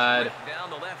God. This is down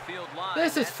the left field line.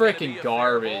 This is That's gonna freaking be a fair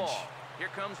garbage. ball. Here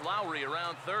comes Lowry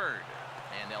around third.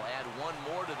 And they'll add 1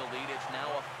 more to the lead. It's now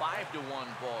a 5-1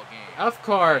 ball game. Of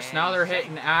course, And now they're safe.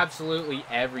 hitting absolutely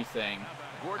everything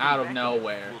Gordon out of Beckham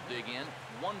nowhere. will dig in.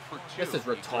 1 for 2. This is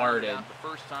He grounded retarded. out the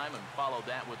first time and followed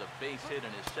that with a base hit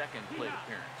in his second plate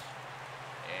appearance.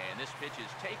 And this pitch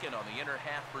is taken on the inner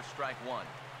half for strike 1.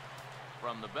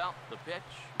 From the belt, the pitch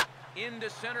into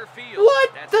center field.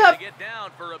 What That's the? gonna get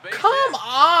down for a base Come hit.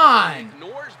 on!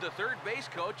 Ignores the third base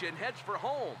coach and heads for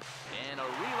home. And a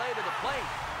relay to the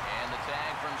plate. And the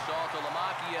tag from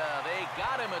Saltalamacchia. They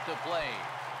got him at the plate.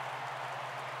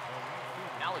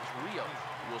 Alex Rios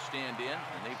will stand in,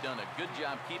 and they've done a good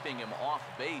job keeping him off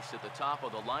base at the top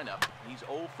of the lineup. He's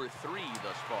 0 for 3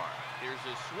 thus far. There's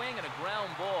a swing and a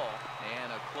ground ball,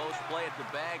 and a close play at the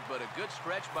bag, but a good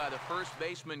stretch by the first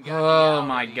baseman. Oh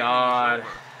my God.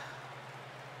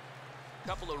 A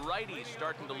couple of righties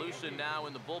starting to loosen now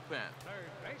in the bullpen.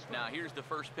 Now here's the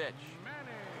first pitch.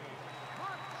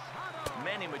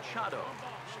 Manny Machado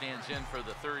stands in for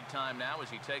the 3rd time now as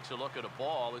he takes a look at a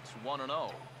ball. It's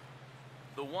 1-0.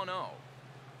 The 1-0.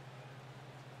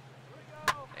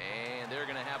 And they're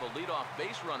going to have a leadoff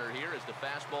base runner here as the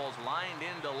fastball's lined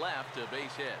into left, a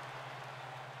base hit.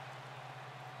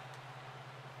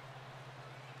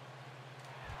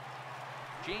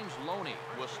 James Loney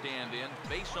will stand in.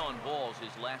 Base on balls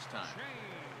his last time.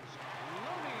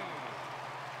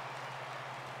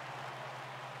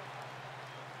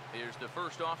 Here's the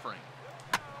first offering.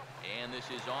 And this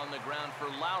is on the ground for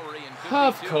Lowry. And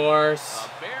Of course.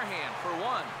 A bare hand for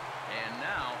 1. And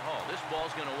now, oh, this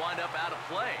ball's going to wind up out of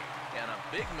play. And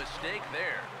a big mistake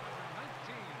there.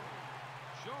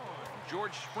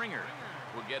 George Springer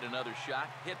will get another shot.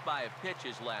 Hit by a pitch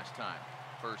his last time.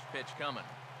 First pitch coming.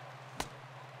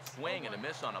 Swing and a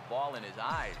miss on a ball in his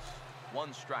eyes.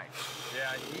 1 strike.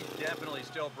 Yeah, he's definitely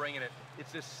still bringing it.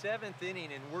 It's the 7th inning,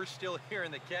 and we're still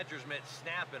hearing the catcher's mitt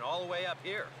snapping all the way up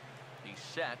here. He's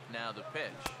set. Now the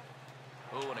pitch.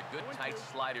 Oh, and a good tight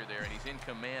slider there, and he's in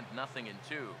command, 0-2.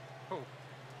 Oh,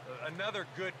 another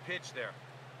good pitch there.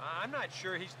 I'm not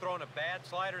sure he's thrown a bad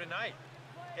slider tonight.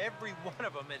 Every one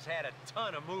of them has had a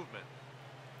ton of movement.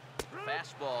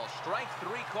 Fastball, strike 3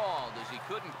 called as he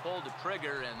couldn't pull the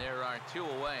trigger, and there are 2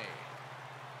 away.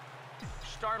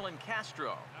 Starlin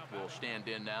Castro will stand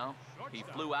in now. He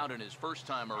flew out in his first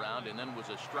time around and then was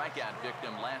a strikeout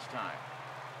victim last time.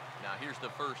 Now here's the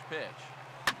first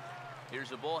pitch.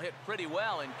 Here's a ball hit pretty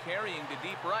well and carrying to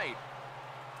deep right.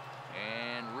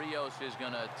 And Rios is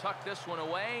going to tuck this one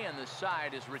away, and the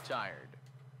side is retired.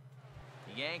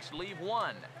 The Yanks leave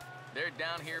 1. They're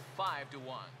down here 5-1.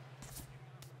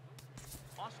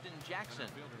 Austin Jackson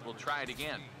will try it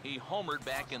again. He homered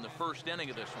back in the first inning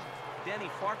of this one. Denny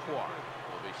Farquhar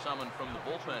will be summoned from the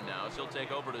bullpen now as he'll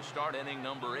take over to start inning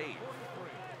number 8.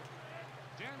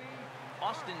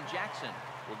 Austin Jackson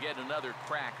will get another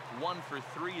crack. 1 for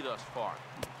 3 thus far.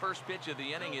 First pitch of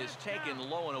the inning is taken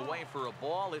low and away for a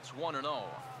ball. It's 1-0.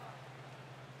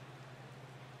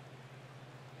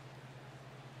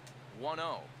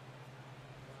 1-0.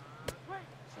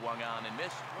 Swung on and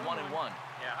missed. 1-1.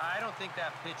 Yeah, I don't think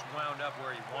that pitch wound up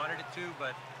where he wanted it to,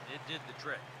 but it did the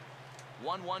trick.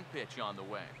 1-1 pitch on the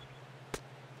way.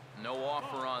 No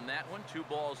offer on that one. 2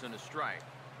 balls and a strike.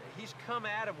 He's come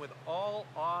at him with all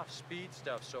off-speed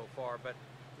stuff so far, but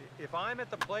if I'm at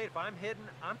the plate, if I'm hitting,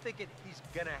 I'm thinking he's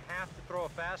going to have to throw a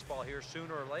fastball here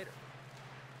sooner or later.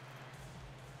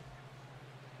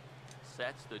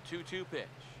 Sets the 2-2 pitch.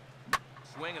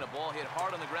 Swing and a ball hit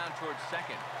hard on the ground towards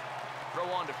second. Throw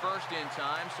on to first in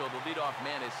time, so the leadoff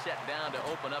man is set down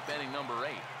to open up inning number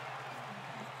 8.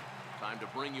 Time to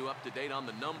bring you up to date on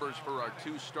the numbers for our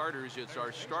 2 starters. It's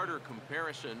our starter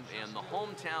comparison, and the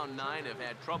hometown 9 have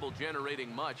had trouble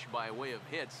generating much by way of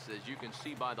hits, as you can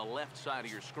see by the left side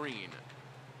of your screen.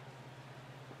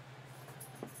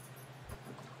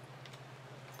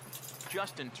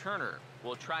 Justin Turner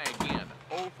will try again.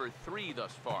 0 for 3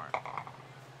 thus far.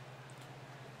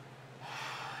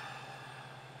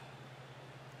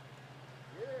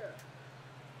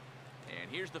 And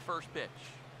here's the first pitch.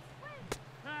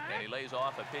 And he lays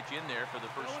off a pitch in there for the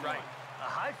first strike. A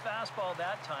high fastball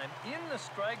that time in the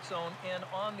strike zone and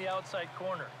on the outside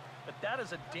corner. But that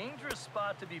is a dangerous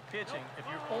spot to be pitching if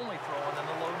you're only throwing in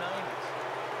the low 90s.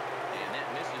 And And that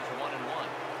misses 1-1.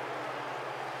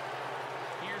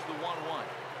 Here's the 1-1.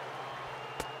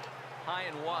 High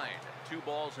and wide. 2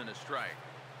 balls and a strike.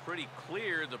 Pretty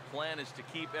clear the plan is to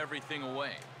keep everything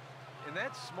away. And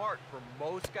that's smart for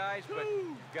most guys, but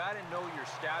you've got to know your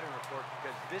scouting report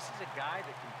because this is a guy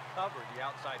that can cover the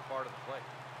outside part of the plate.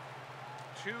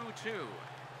 2-2.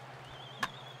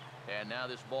 And now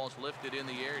this ball's lifted in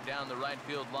the air down the right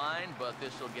field line, but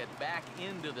this will get back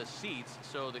into the seats,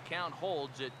 so the count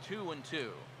holds at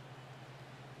 2-2.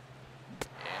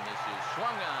 And this is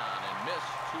swung on and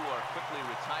missed. 2 are quickly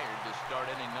retired to start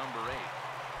inning number 8.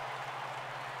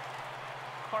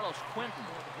 Carlos Quentin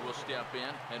will step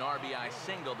in, an RBI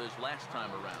single this last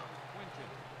time around.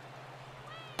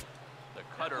 The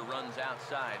cutter runs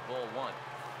outside, ball 1.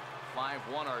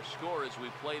 5-1 our score as we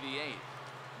play the 8th.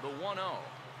 The 1-0.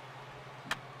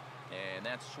 And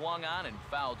that's swung on and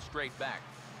fouled straight back.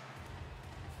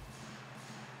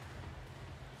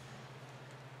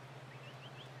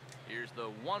 Here's the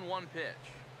 1-1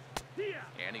 pitch.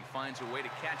 And he finds a way to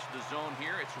catch the zone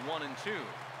here. It's 1-2.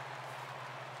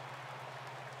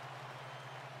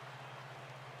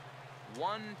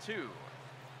 1-2.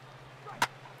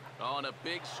 On a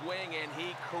big swing, and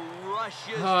he crushes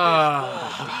this ball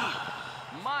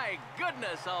deep. My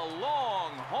goodness, a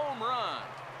long home run.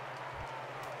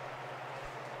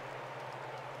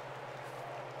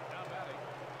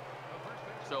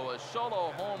 So a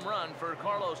solo home run for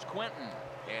Carlos Quentin.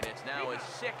 And it's now a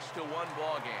 6-1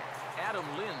 ball game. Adam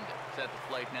Lind is at the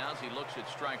plate now as he looks at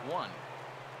strike 1.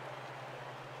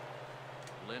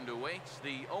 Lind awaits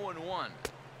the 0-1.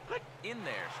 In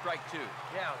there, strike 2.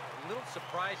 Yeah, a little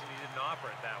surprising he didn't offer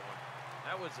it that one.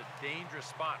 That was a dangerous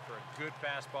spot for a good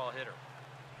fastball hitter.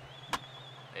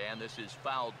 And this is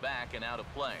fouled back and out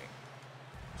of play.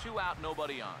 2 out,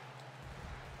 nobody on.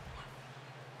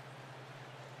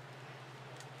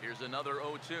 Here's another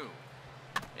 0-2.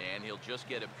 And he'll just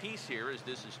get a piece here as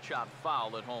this is chopped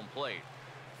foul at home plate.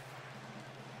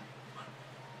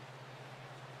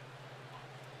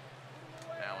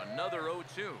 Now another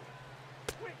 0-2.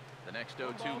 The next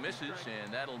 0-2 misses,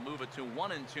 and that'll move it to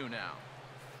 1-2 now.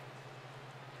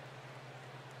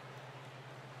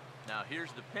 Now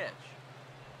here's the pitch.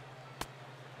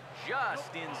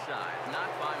 Just inside, not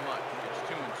by much. It's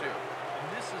 2-2.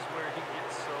 And this is where he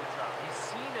gets so tough. He's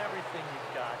seen everything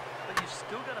you've got, but you've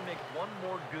still got to make one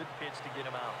more good pitch to get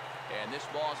him out. And this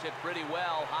ball's hit pretty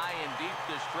well, high and deep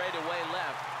to straightaway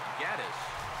left. Gaddis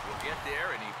will get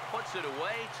there, and he puts it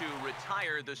away to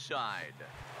retire the side.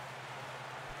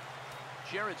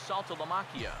 Jared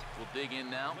Saltalamacchia will dig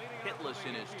in now, hitless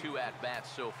in his 2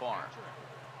 at-bats so far.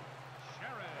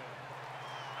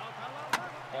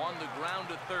 On the ground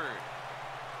to third.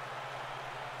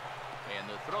 And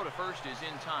the throw to first is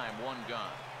in time, 1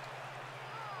 gone.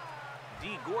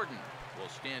 D. Gordon will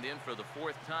stand in for the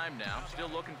 4th time now, still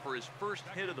looking for his first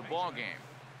hit of the ball game.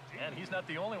 And he's not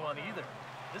the only one either.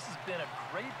 This has been a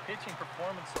great pitching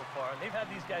performance so far, and they've had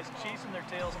these guys chasing their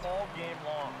tails all game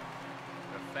long.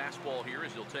 A fastball here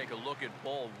as he'll take a look at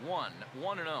ball 1,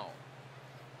 1-0.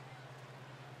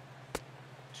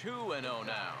 2-0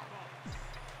 now.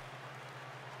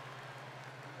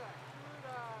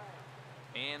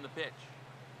 And the pitch.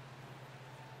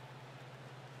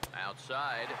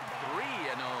 Outside, 3-0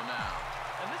 now.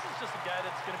 And this is just a guy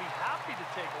that's going to be happy to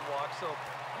take a walk, so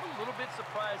I'm a little bit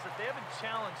surprised that they haven't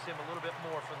challenged him a little bit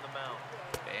more from the mound.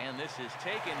 And this is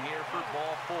taken here for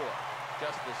ball 4.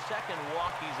 Just the 2nd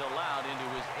walk he's allowed into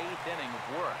his 8th inning of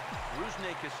work.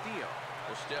 Rusney Castillo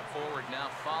will step forward now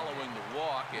following the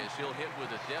walk as he'll hit with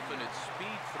a definite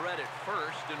speed threat at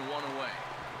first and 1 away.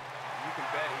 You can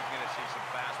bet he's going to see some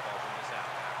fastballs in this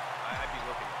at-bat. I'd be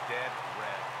looking dead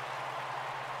red.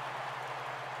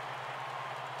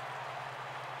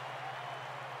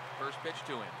 First pitch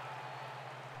to him.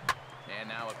 And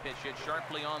now a pitch hit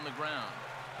sharply on the ground.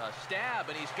 A stab,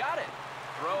 and he's got it.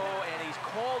 Throw, and he's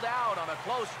called out on a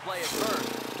close play at first.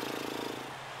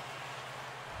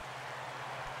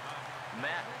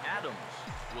 Matt Adams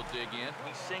will dig in.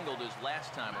 He singled his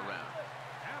last time around.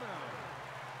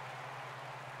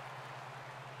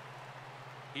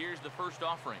 Here's the first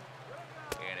offering.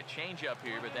 And a changeup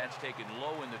here, but that's taken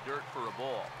low in the dirt for a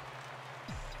ball.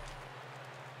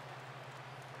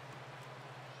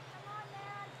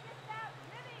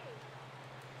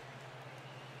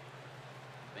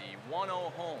 The 1-0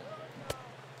 home.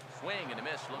 Swing and a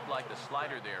miss. Looked like the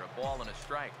slider there. A ball and a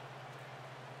strike.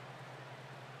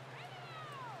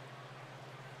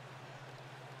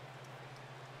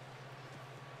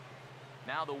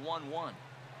 Now the 1-1.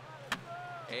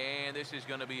 And this is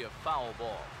going to be a foul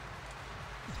ball.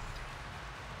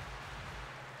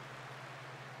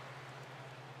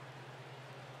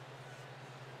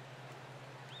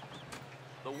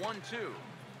 The 1-2.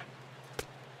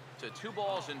 To 2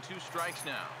 balls and 2 strikes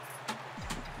now.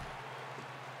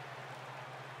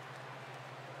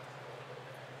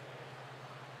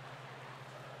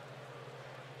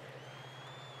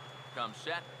 Comes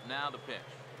set. Now the pitch.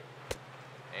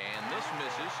 And this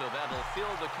misses, so that'll fill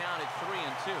the count at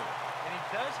 3-2. And he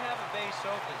does have a base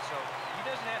open, so he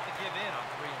doesn't have to give in on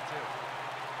 3-2.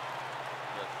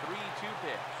 The 3-2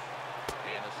 pitch.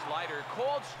 And a slider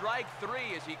called strike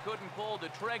 3 as he couldn't pull the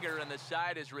trigger, and the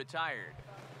side is retired.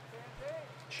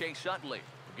 Chase Utley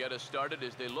will get us started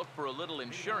as they look for a little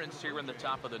insurance here in the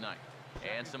top of the ninth.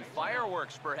 And some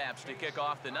fireworks perhaps to kick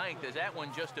off the ninth, as that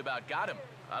one just about got him.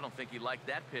 I don't think he liked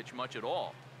that pitch much at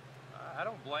all. I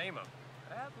don't blame him.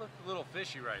 That looked a little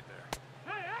fishy right there.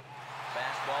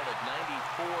 Fastball at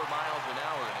 94 miles an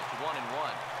hour, and it's 1-1.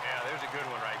 Yeah, there's a good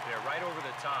one right there, right over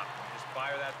the top. Just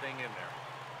fire that thing in there.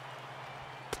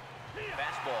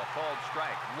 Fastball called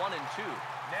strike, 1-2.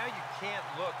 Now you can't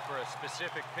look for a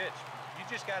specific pitch. You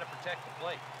just got to protect the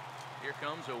plate. Here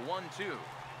comes a 1-2.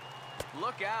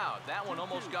 Look out. That one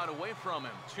almost got away from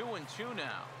him. 2-2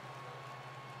 now.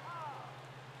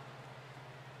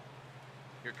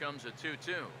 Here comes a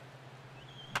 2-2.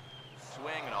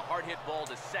 Swing and a hard hit ball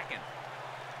to second.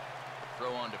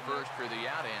 Throw on to first for the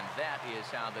out, and that is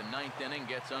how the ninth inning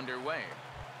gets underway.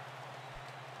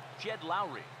 Jed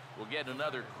Lowry will get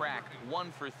another crack,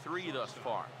 1 for 3 thus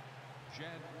far.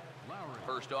 Jed Lowry.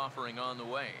 First offering on the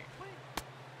way.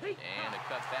 And a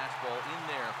cut fastball in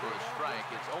there for a strike.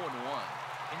 It's 0-1.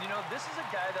 And you know, this is a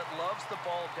guy that loves the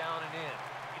ball down and in.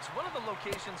 It's one of the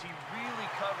locations he really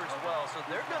covers well, so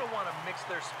they're going to want to mix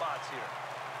their spots here.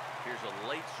 Here's a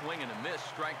late swing and a miss,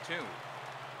 strike 2.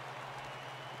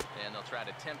 And they'll try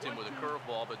to tempt him with a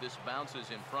curveball, but this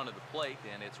bounces in front of the plate,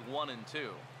 and it's 1-2.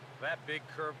 That big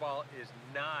curveball is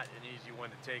not an easy one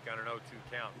to take on an 0-2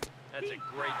 count. That's a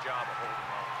great job of holding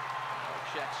on.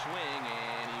 Check swing,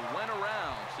 and he went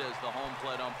around, says the home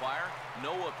plate umpire.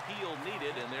 No appeal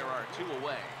needed, and there are 2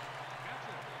 away.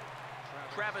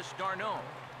 Travis d'Arnaud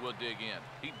will dig in.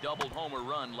 He doubled home a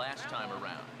run last time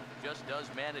around. Just does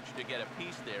manage to get a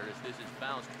piece there as this is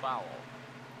bounced foul.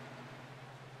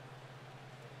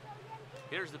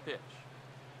 Here's the pitch.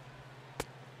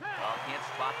 Oh, can't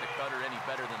spot the cutter any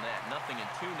better than that. Nothing in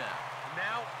 2 now.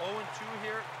 Now 0-2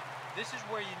 here. This is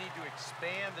where you need to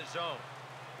expand the zone.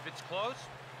 If it's close,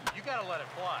 you got to let it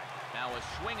fly. Now a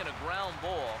swing and a ground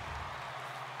ball.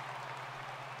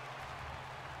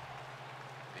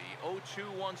 The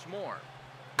 0-2 once more.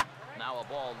 Now a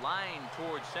ball lined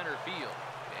towards center field.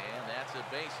 And that's a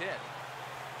base hit.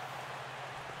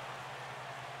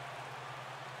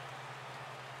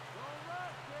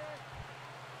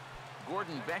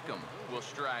 Gordon Beckham will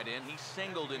stride in. He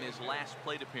singled in his last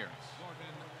plate appearance.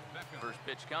 First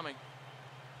pitch coming.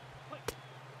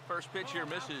 First pitch here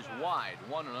misses wide,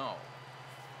 1-0.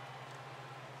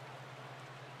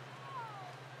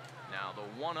 Now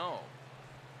the 1-0.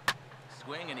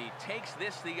 Swing, and he takes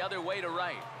this the other way to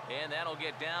right. And that'll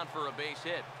get down for a base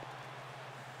hit.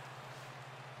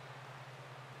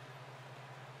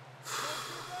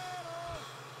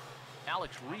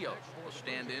 Alex Rios will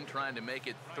stand in, trying to make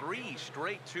it 3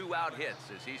 straight 2-out hits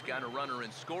as he's got a runner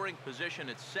in scoring position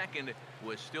at second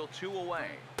with still 2 away.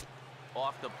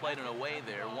 Off the plate and away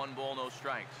there, 1 ball, no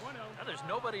strikes. Now there's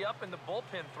nobody up in the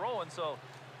bullpen throwing, so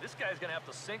this guy's going to have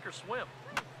to sink or swim.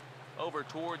 Over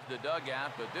towards the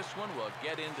dugout, but this one will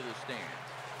get into the stands.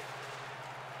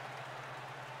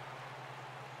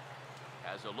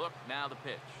 As a look, now the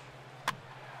pitch.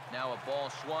 Now a ball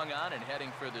swung on and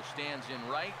heading for the stands in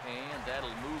right, and that'll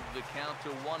move the count to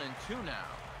 1-2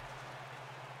 now.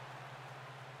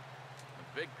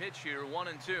 A big pitch here,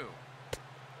 1-2.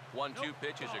 1-2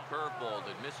 pitch is a curveball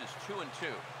that misses 2-2.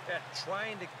 Yeah,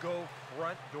 trying to go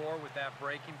front door with that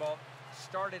breaking ball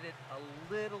started it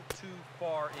a little too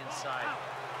far inside.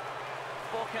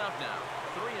 Full count now,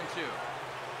 3-2.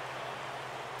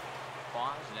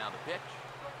 Pause, now the pitch.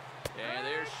 And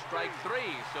there's strike 3,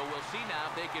 so we'll see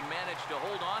now if they can manage to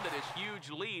hold on to this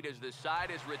huge lead as the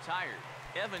side is retired.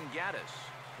 Evan Gattis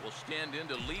will stand in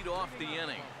to lead off the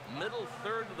inning. Middle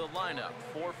third of the lineup,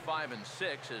 4, 5, and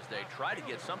 6 as they try to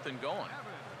get something going.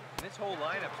 And this whole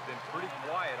lineup's been pretty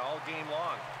quiet all game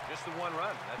long. Just the 1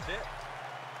 run, that's it.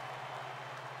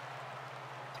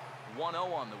 1-0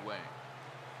 on the way.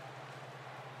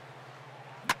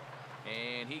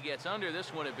 And he gets under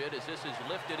this one a bit as this is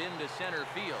lifted into center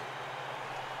field.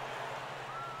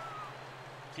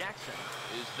 Jackson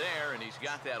is there, and he's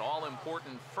got that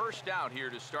all-important first out here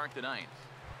to start the ninth.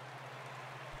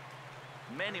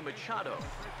 Manny Machado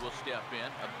will step in,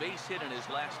 a base hit in his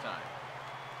last time.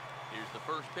 Here's the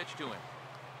first pitch to him.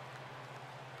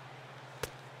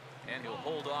 And he'll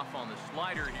hold off on the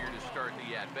slider here to start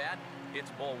the at-bat. It's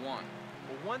ball 1. Well,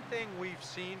 one thing we've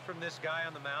seen from this guy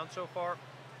on the mound so far,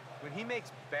 when he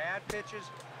makes bad pitches,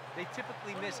 they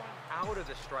typically miss out of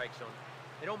the strike zone.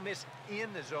 They don't miss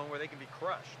in the zone where they can be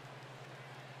crushed.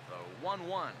 The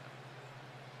 1-1.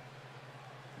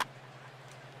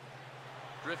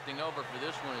 Drifting over for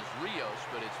this one is Rios,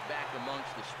 but it's back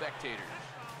amongst the spectators.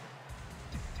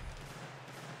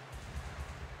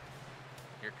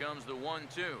 Here comes the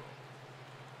 1-2.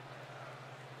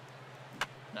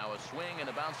 Now a swing and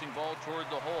a bouncing ball toward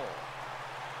the hole.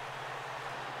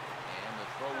 And the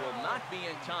throw will not be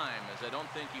in time, as I don't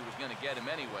think he was going to get him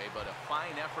anyway, but a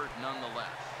fine effort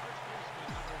nonetheless.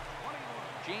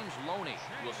 James Loney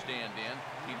will stand in.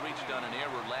 He reached on an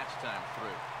error last time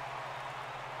through.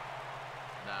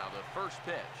 Now the first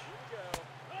pitch.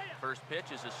 First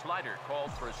pitch is a slider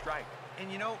called for a strike.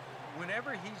 And you know,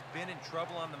 whenever he's been in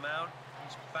trouble on the mound,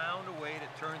 he's found a way to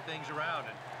turn things around,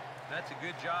 and that's a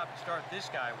good job to start this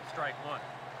guy with strike 1.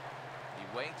 He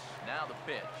waits. Now the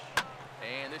pitch.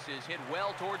 And this is hit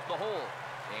well towards the hole.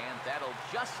 And that'll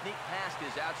just sneak past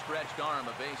his outstretched arm,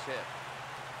 a base hit.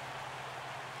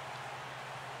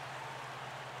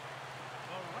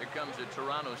 Here comes the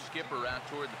Toronto skipper out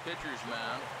toward the pitcher's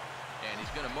mound. And he's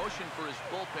going to motion for his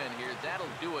bullpen here. That'll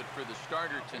do it for the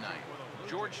starter tonight.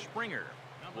 George Springer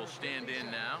will stand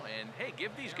in now. And, hey, give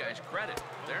these guys credit.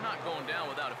 They're not going down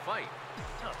without a fight.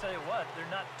 I'll tell you what, they're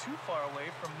not too far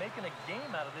away from making a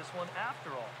game out of this one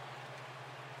after all.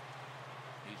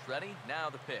 He's ready. Now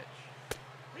the pitch.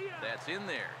 That's in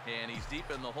there. And he's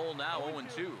deep in the hole now,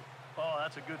 0-2. Oh,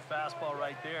 that's a good fastball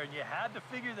right there. And you had to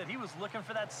figure that he was looking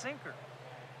for that sinker.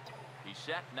 He's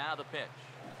set. Now the pitch.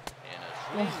 And a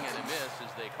swing and a miss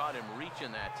as they caught him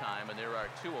reaching that time, and there are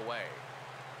 2 away.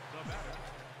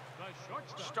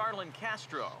 Starlin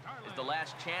Castro is the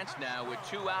last chance now with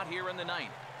 2 out here in the 9th.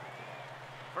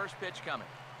 First pitch coming.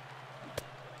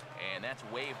 And that's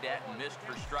waved at and missed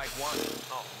for strike 1.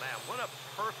 Oh, man, what a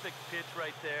perfect pitch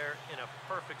right there in a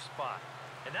perfect spot.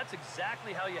 And that's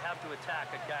exactly how you have to attack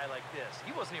a guy like this.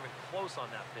 He wasn't even close on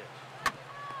that pitch.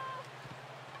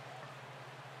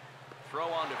 Throw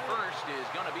on to first is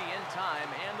going to be in time,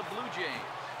 and the Blue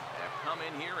Jays have come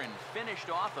in here and finished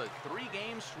off a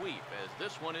 3-game sweep as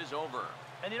this one is over.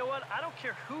 And you know what? I don't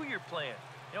care who you're playing.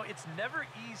 You know, it's never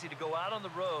easy to go out on the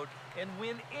road and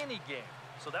win any game.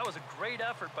 So that was a great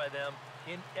effort by them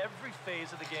in every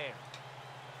phase of the game.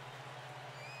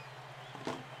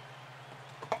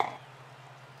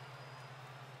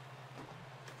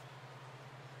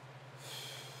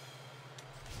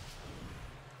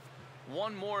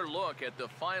 One more look at the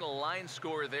final line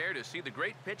score there to see the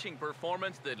great pitching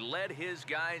performance that led his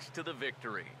guys to the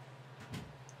victory.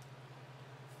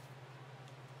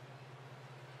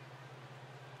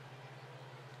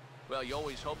 Well, you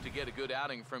always hope to get a good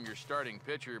outing from your starting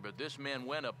pitcher, but this man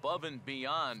went above and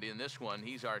beyond in this one.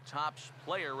 He's our top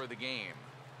player of the game.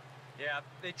 Yeah,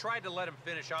 they tried to let him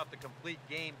finish out the complete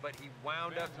game, but he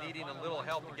wound up needing a little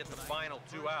help to get the final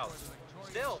 2 outs.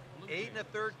 Still, 8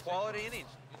 1/3 quality innings.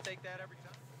 You take that every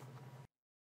time.